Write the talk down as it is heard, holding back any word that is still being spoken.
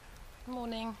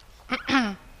Morning.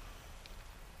 I'm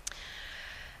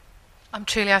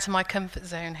truly out of my comfort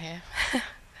zone here.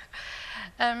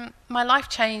 My life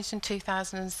changed in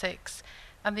 2006,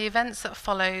 and the events that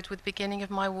followed were the beginning of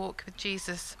my walk with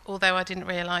Jesus, although I didn't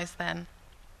realise then.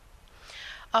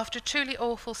 After a truly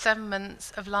awful 7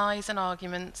 months of lies and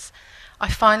arguments, I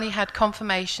finally had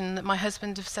confirmation that my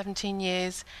husband of 17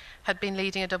 years had been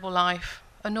leading a double life,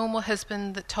 a normal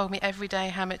husband that told me every day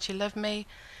how much he loved me,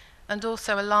 and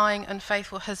also a lying,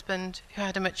 unfaithful husband who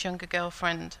had a much younger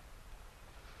girlfriend.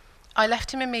 I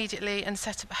left him immediately and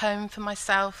set up a home for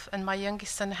myself and my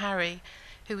youngest son Harry,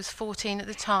 who was 14 at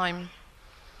the time.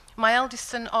 My eldest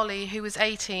son Ollie, who was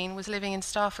 18, was living in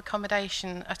staff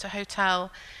accommodation at a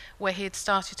hotel where he had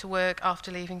started to work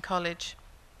after leaving college.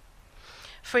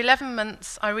 For 11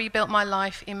 months, I rebuilt my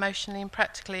life emotionally and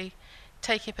practically,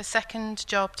 taking up a second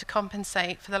job to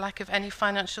compensate for the lack of any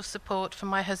financial support from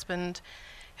my husband,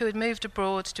 who had moved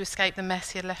abroad to escape the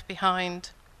mess he had left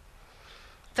behind.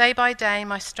 Day by day,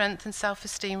 my strength and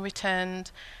self-esteem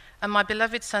returned, and my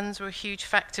beloved sons were a huge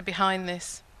factor behind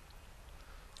this.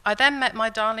 I then met my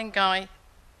darling Guy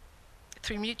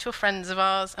through mutual friends of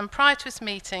ours, and prior to us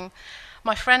meeting,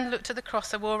 my friend looked at the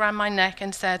cross I wore around my neck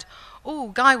and said, "Oh,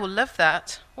 Guy will love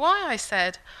that." "Why?" I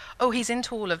said. "Oh, he's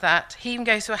into all of that. He even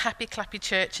goes to a happy clappy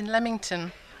church in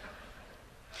Leamington."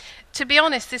 To be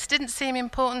honest, this didn't seem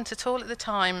important at all at the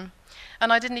time,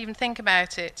 and I didn't even think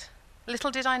about it.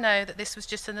 Little did I know that this was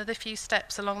just another few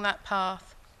steps along that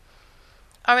path.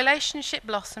 Our relationship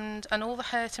blossomed, and all the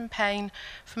hurt and pain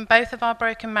from both of our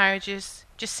broken marriages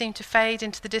just seemed to fade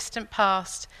into the distant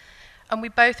past, and we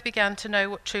both began to know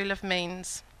what true love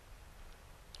means.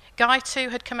 Guy,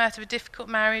 too, had come out of a difficult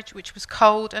marriage which was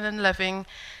cold and unloving,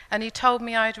 and he told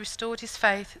me I had restored his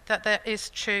faith that there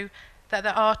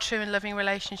are true and loving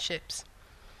relationships.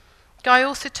 Guy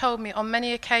also told me on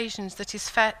many occasions that his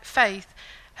faith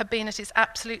had been at its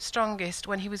absolute strongest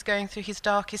when he was going through his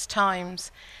darkest times,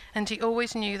 and he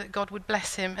always knew that God would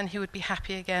bless him and he would be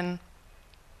happy again.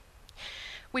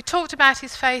 We talked about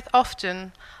his faith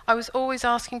often. I was always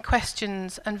asking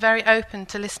questions and very open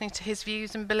to listening to his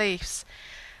views and beliefs,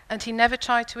 and he never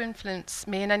tried to influence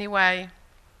me in any way.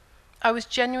 I was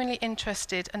genuinely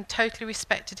interested and totally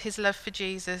respected his love for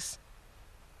Jesus.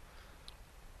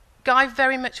 Guy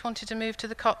very much wanted to move to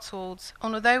the Cotswolds,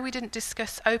 and although we didn't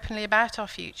discuss openly about our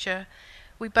future,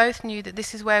 we both knew that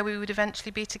this is where we would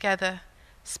eventually be together,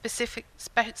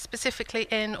 specifically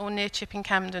in or near Chipping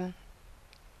Campden.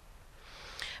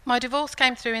 My divorce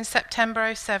came through in September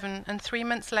 2007, and 3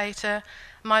 months later,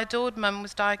 my adored mum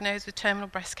was diagnosed with terminal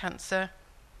breast cancer.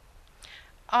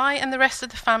 I and the rest of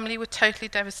the family were totally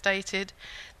devastated.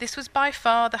 This was by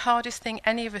far the hardest thing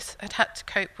any of us had had to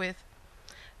cope with.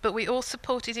 But we all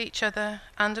supported each other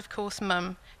and, of course,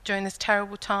 Mum during this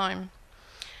terrible time.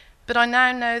 But I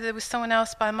now know there was someone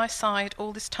else by my side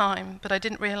all this time, but I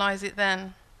didn't realise it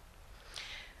then.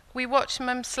 We watched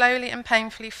Mum slowly and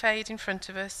painfully fade in front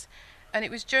of us, and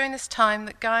it was during this time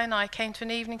that Guy and I came to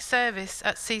an evening service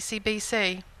at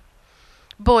CCBC.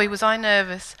 Boy, was I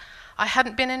nervous. I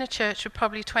hadn't been in a church for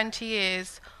probably 20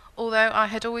 years, although I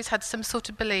had always had some sort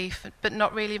of belief, but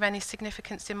not really of any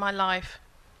significance in my life.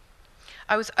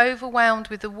 I was overwhelmed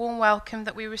with the warm welcome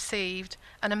that we received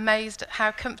and amazed at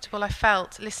how comfortable I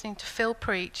felt listening to Phil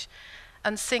preach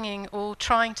and singing or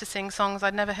trying to sing songs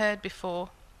I'd never heard before.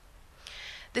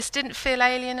 This didn't feel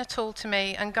alien at all to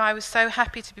me, and Guy was so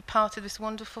happy to be part of this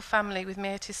wonderful family with me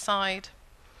at his side.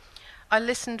 I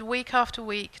listened week after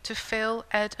week to Phil,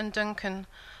 Ed and Duncan,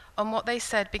 and what they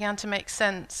said began to make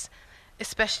sense,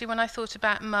 especially when I thought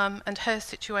about Mum and her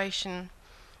situation,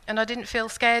 and I didn't feel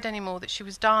scared anymore that she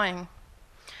was dying.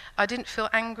 I didn't feel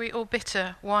angry or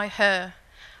bitter. Why her?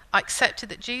 I accepted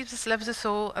that Jesus loves us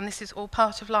all and this is all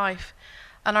part of life,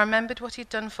 and I remembered what he'd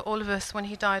done for all of us when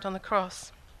he died on the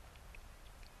cross.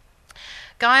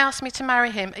 Guy asked me to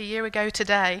marry him a year ago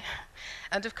today,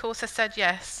 and of course I said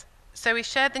yes. So we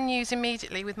shared the news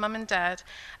immediately with Mum and Dad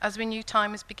as we knew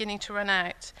time was beginning to run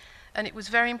out, and it was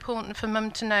very important for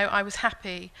Mum to know I was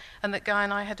happy and that Guy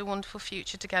and I had a wonderful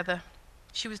future together.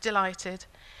 She was delighted.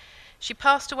 She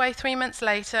passed away 3 months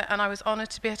later, and I was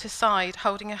honoured to be at her side,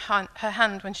 holding her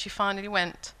hand when she finally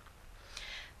went.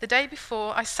 The day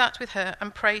before, I sat with her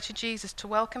and prayed to Jesus to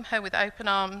welcome her with open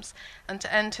arms and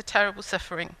to end her terrible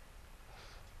suffering.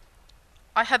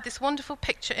 I had this wonderful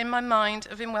picture in my mind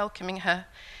of him welcoming her,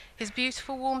 his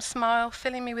beautiful warm smile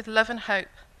filling me with love and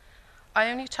hope. I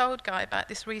only told Guy about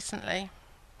this recently.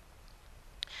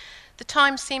 The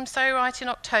time seemed so right in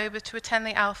October to attend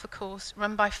the Alpha course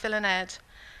run by Phil and Ed,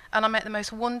 and I met the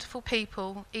most wonderful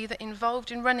people, either involved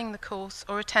in running the course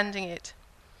or attending it.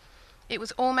 It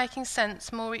was all making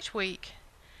sense more each week.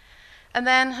 And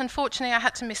then, unfortunately, I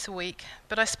had to miss a week,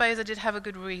 but I suppose I did have a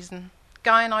good reason.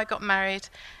 Guy and I got married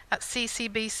at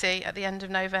CCBC at the end of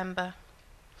November.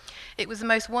 It was the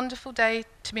most wonderful day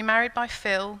to be married by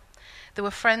Phil. There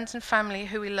were friends and family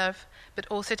who we love, but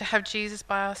also to have Jesus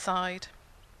by our side.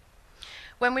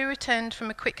 When we returned from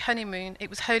a quick honeymoon, it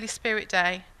was Holy Spirit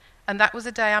Day, and that was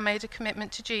the day I made a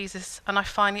commitment to Jesus, and I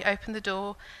finally opened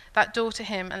that door to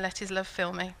him, and let his love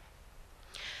fill me.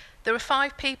 There are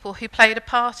 5 people who played a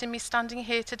part in me standing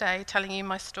here today telling you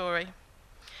my story.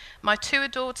 My 2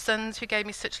 adored sons who gave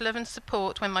me such love and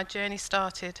support when my journey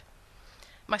started.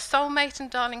 My soulmate and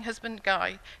darling husband,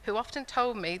 Guy, who often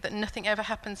told me that nothing ever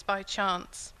happens by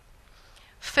chance.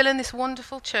 Phil in this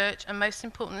wonderful church, and most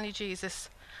importantly, Jesus.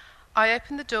 I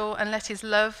opened the door and let his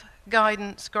love,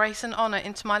 guidance, grace and honour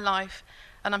into my life,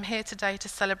 and I'm here today to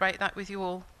celebrate that with you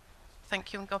all.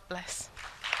 Thank you and God bless.